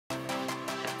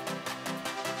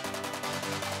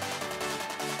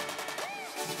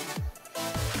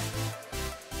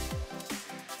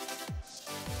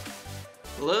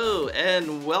Hello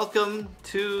and welcome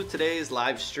to today's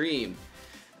live stream.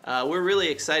 We're really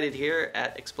excited here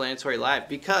at Explanatory Live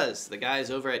because the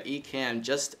guys over at Ecamm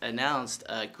just announced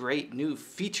a great new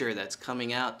feature that's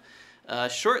coming out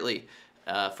shortly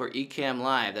for Ecamm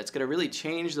Live that's going to really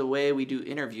change the way we do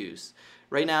interviews.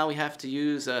 Right now we have to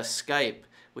use Skype,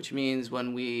 which means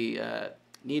when we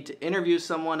need to interview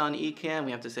someone on Ecamm,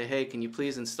 we have to say, hey, can you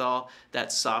please install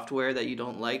that software that you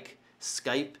don't like,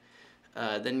 Skype.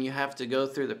 Then you have to go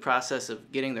through the process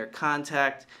of getting their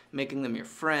contact, making them your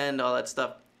friend, all that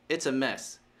stuff. It's a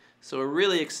mess. So we're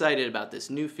really excited about this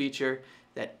new feature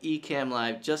that Ecamm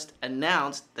Live just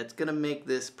announced that's going to make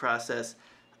this process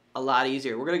a lot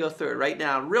easier. We're going to go through it right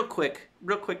now, real quick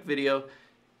video.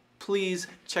 Please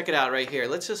check it out right here.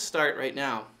 Let's just start right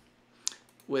now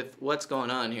with what's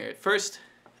going on here. First,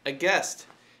 a guest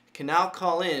can now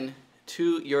call in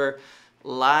to your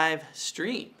live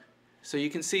stream. So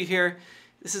you can see here,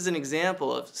 this is an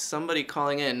example of somebody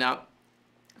calling in. Now,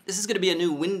 this is going to be a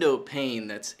new window pane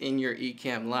that's in your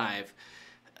Ecamm Live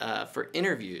for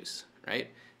interviews,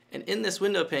 right? And in this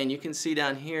window pane, you can see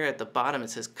down here at the bottom, it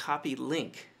says copy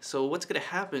link. So what's going to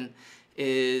happen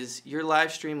is your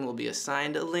live stream will be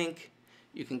assigned a link.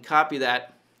 You can copy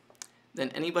that. Then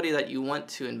anybody that you want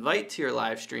to invite to your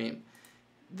live stream,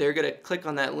 they're going to click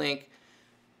on that link,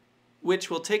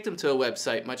 which will take them to a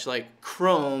website, much like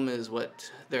Chrome is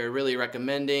what they're really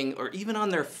recommending, or even on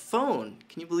their phone.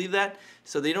 Can you believe that?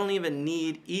 So they don't even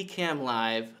need Ecamm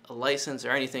Live, a license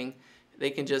or anything. They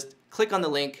can just click on the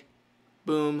link,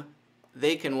 boom,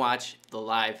 they can watch the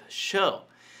live show.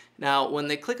 Now, when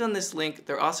they click on this link,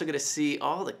 they're also going to see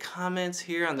all the comments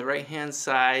here on the right-hand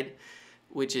side,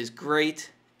 which is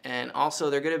great. And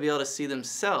also, they're going to be able to see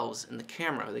themselves in the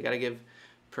camera. They got to give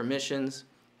permissions.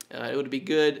 It would be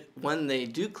good when they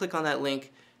do click on that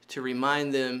link to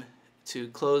remind them to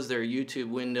close their YouTube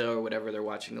window or whatever they're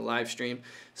watching the live stream,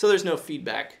 so there's no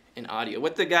feedback in audio.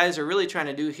 What the guys are really trying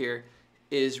to do here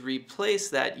is replace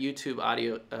that YouTube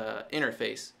audio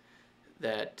interface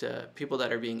that people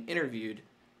that are being interviewed,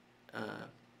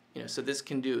 so this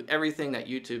can do everything that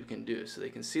YouTube can do. So they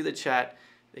can see the chat,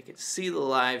 they can see the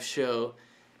live show,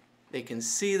 they can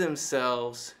see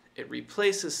themselves. It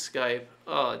replaces Skype.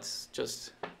 Oh, it's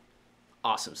just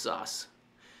awesome sauce.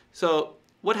 So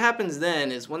what happens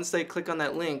then is once they click on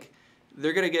that link,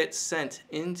 they're going to get sent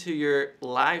into your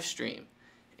live stream,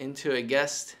 into a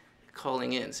guest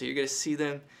calling in. So you're going to see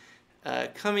them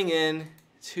coming in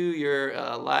to your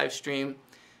live stream.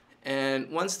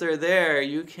 And once they're there,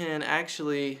 you can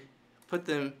actually put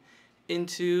them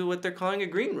into what they're calling a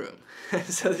green room.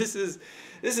 So this is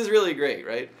really great,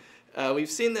 right?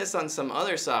 We've seen this on some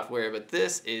other software, but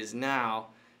this is now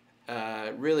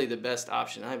really the best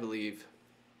option, I believe,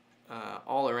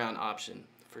 all-around option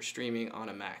for streaming on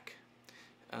a Mac.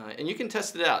 And you can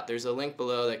test it out. There's a link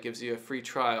below that gives you a free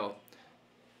trial.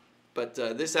 But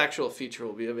this actual feature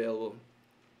will be available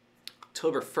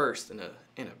October 1st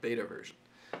in a beta version.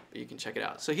 But you can check it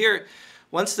out. So here,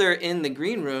 once they're in the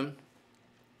green room,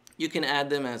 you can add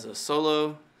them as a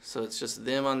solo. So it's just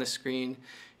them on the screen.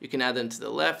 You can add them to the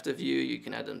left of you. You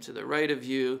can add them to the right of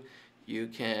you. You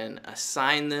can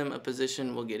assign them a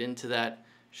position. We'll get into that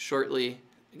shortly.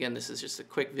 Again, this is just a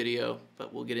quick video,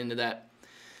 but we'll get into that.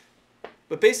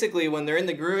 But basically, when they're in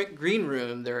the green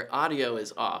room, their audio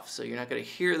is off. So you're not going to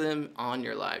hear them on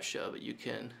your live show, but you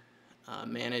can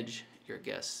manage your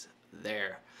guests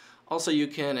there. Also, you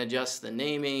can adjust the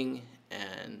naming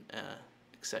and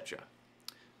etc.,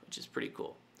 which is pretty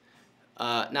cool.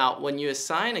 Now, when you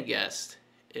assign a guest,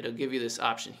 it'll give you this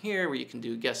option here where you can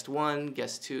do guest 1,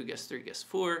 guest 2, guest 3, guest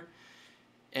 4.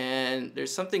 And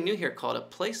there's something new here called a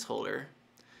placeholder.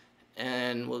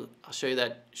 And I'll show you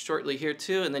that shortly here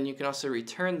too. And then you can also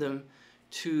return them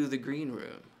to the green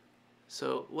room.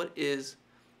 So what is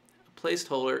a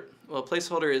placeholder? Well, a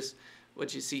placeholder is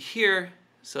what you see here.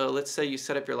 So let's say you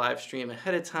set up your live stream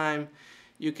ahead of time.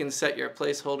 You can set your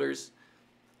placeholders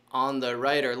on the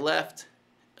right or left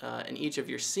in each of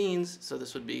your scenes. So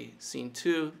this would be scene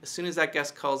 2. As soon as that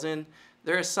guest calls in,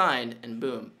 they're assigned, and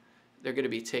boom, they're going to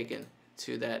be taken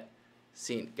to that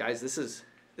scene. Guys, this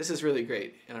is really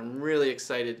great, and I'm really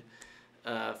excited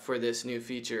for this new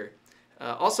feature.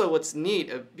 Also, what's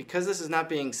neat, because this is not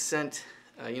being sent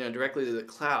directly to the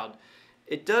cloud,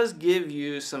 it does give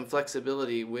you some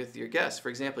flexibility with your guests. For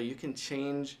example, you can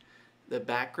change the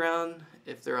background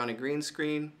if they're on a green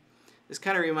screen. This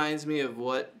kind of reminds me of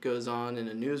what goes on in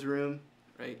a newsroom,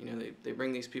 right? They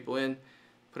bring these people in,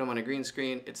 put them on a green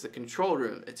screen. It's the control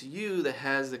room. It's you that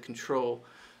has the control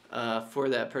for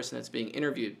that person that's being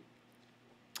interviewed.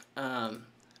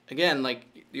 Again, like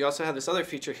you also have this other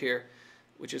feature here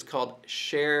which is called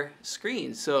share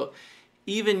screen. So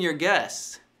even your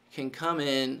guests can come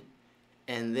in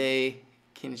and they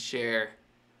can share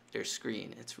their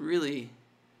screen. It's really,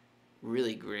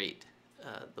 really great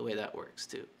the way that works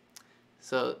too.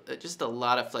 So just a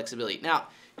lot of flexibility. Now,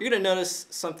 you're going to notice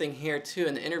something here too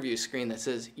in the interview screen that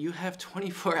says you have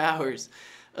 24 hours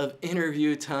of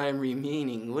interview time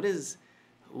remaining. What does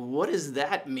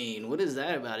that mean? What is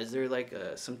that about? Is there like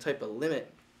some type of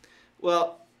limit?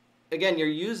 Well, again, you're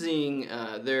using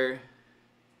their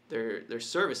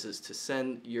services to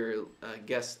send your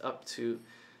guests up to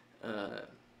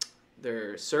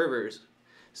their servers.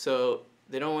 So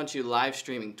they don't want you live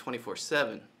streaming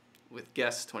 24/7 with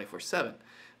guests 24/7.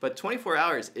 But 24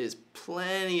 hours is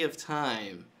plenty of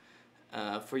time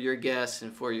for your guests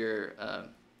and for your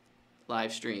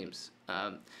live streams.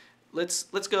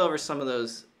 Let's go over some of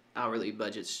those hourly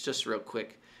budgets just real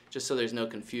quick, just so there's no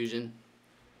confusion.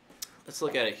 Let's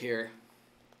look at it here.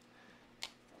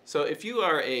 So if you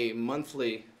are a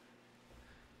monthly,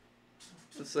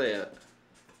 let's say a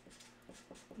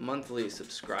monthly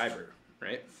subscriber,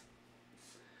 right?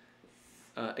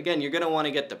 Again, you're going to want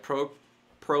to get the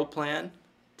Pro plan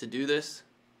to do this,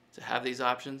 to have these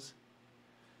options.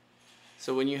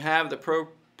 So when you have the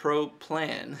Pro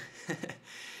plan,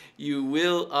 you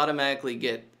will automatically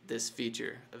get this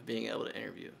feature of being able to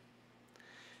interview.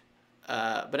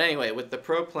 But anyway, with the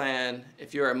Pro plan,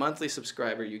 if you're a monthly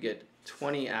subscriber, you get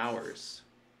 20 hours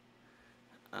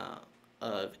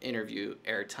of interview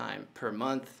airtime per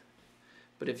month.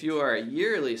 But if you are a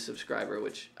yearly subscriber,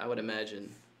 which I would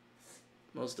imagine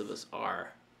most of us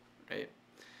are, right?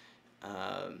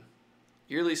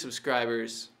 Yearly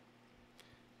subscribers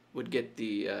would get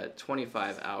the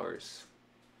 25 hours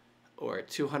or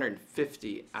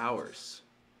 250 hours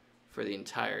for the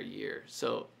entire year.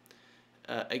 So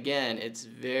again, it's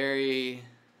very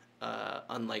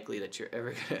unlikely that you're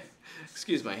ever gonna,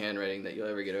 excuse my handwriting, that you'll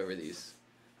ever get over these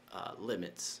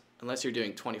limits unless you're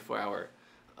doing 24-hour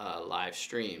live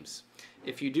streams.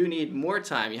 If you do need more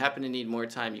time, you happen to need more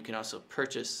time, you can also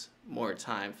purchase more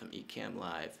time from Ecamm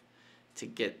Live to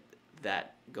get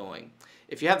that going.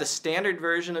 If you have the standard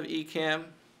version of Ecamm,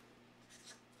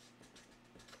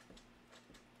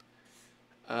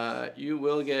 you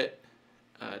will get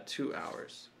 2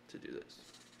 hours to do this.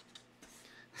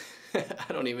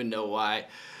 I don't even know why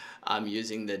I'm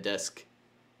using the desk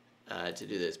to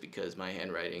do this, because my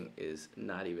handwriting is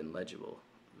not even legible.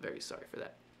 Very sorry for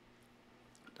that.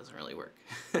 It doesn't really work.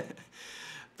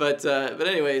 But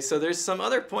anyway, so there's some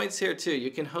other points here too.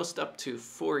 You can host up to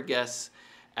 4 guests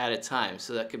at a time,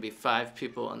 so that could be 5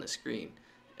 people on the screen,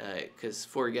 because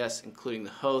 4 guests including the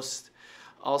host.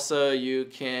 Also, you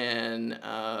can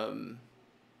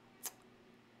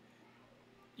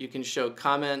show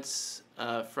comments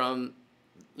from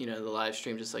the live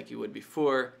stream just like you would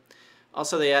before.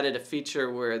 Also, they added a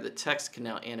feature where the text can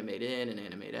now animate in and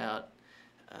animate out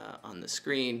on the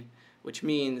screen, which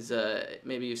means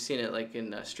maybe you've seen it like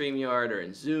in StreamYard or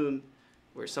in Zoom,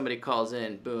 where somebody calls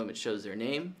in, boom, it shows their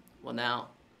name. Well, now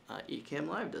Ecamm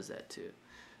Live does that too.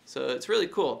 So it's really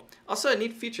cool. Also, a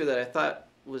neat feature that I thought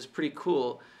was pretty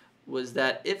cool was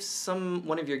that if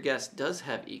one of your guests does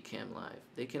have Ecamm Live,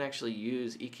 they can actually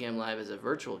use Ecamm Live as a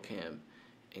virtual cam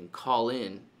and call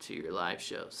in to your live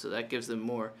show. So that gives them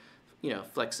more,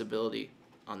 flexibility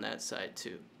on that side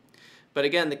too. But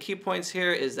again, the key points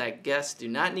here is that guests do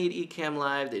not need Ecamm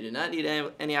Live. They do not need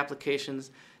any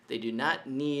applications. They do not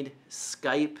need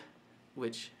Skype,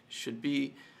 which should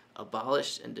be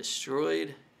abolished and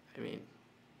destroyed. I mean,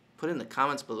 put in the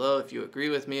comments below if you agree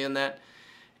with me on that.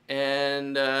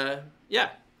 And yeah,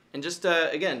 and just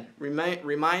again,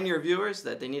 remind your viewers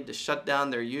that they need to shut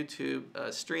down their YouTube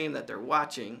stream that they're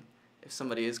watching if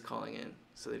somebody is calling in,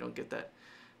 so they don't get that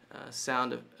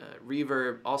sound of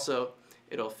reverb. Also,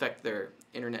 it'll affect their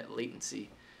internet latency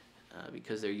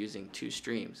because they're using 2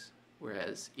 streams,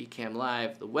 whereas Ecamm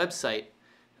Live, the website,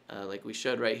 like we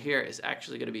showed right here, is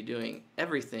actually going to be doing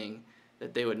everything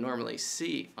that they would normally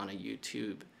see on a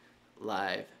YouTube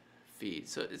live feed.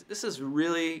 So this is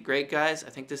really great, guys. I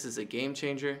think this is a game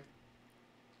changer.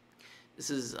 This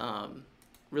is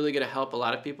really going to help a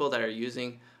lot of people that are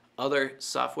using other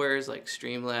softwares like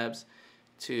Streamlabs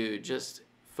to just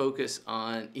focus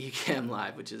on Ecamm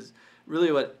Live, which is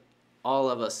really what all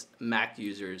of us Mac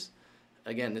users,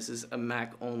 again, this is a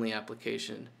Mac only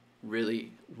application,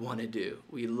 really want to do.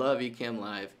 We love Ecamm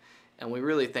Live, and we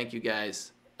really thank you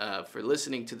guys for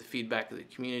listening to the feedback of the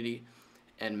community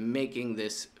and making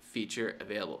this feature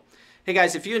available. Hey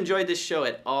guys, if you enjoyed this show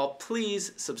at all,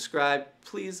 please subscribe,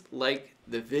 please like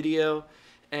the video,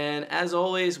 And as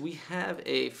always, we have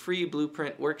a free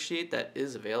blueprint worksheet that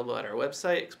is available at our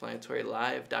website,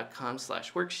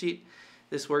 explanatorylive.com/worksheet.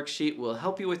 This worksheet will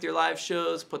help you with your live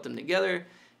shows, put them together,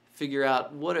 figure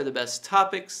out what are the best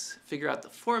topics, figure out the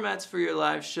formats for your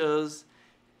live shows,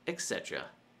 etc.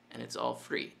 And it's all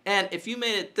free. And if you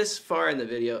made it this far in the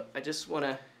video, I just want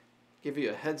to give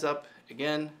you a heads up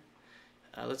again.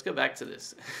 Let's go back to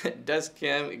this. Desk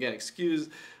cam, again, excuse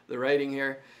the writing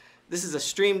here. This is a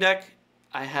Stream Deck.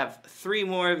 I have 3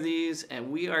 more of these,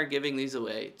 and we are giving these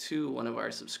away to one of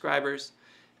our subscribers.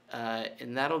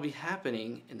 And that'll be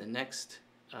happening in the next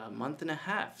month and a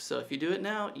half. So if you do it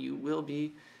now, you will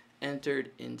be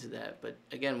entered into that. But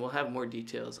again, we'll have more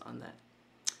details on that.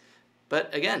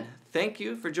 But again, thank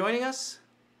you for joining us,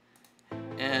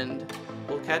 and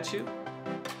we'll catch you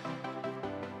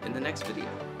in the next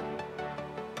video.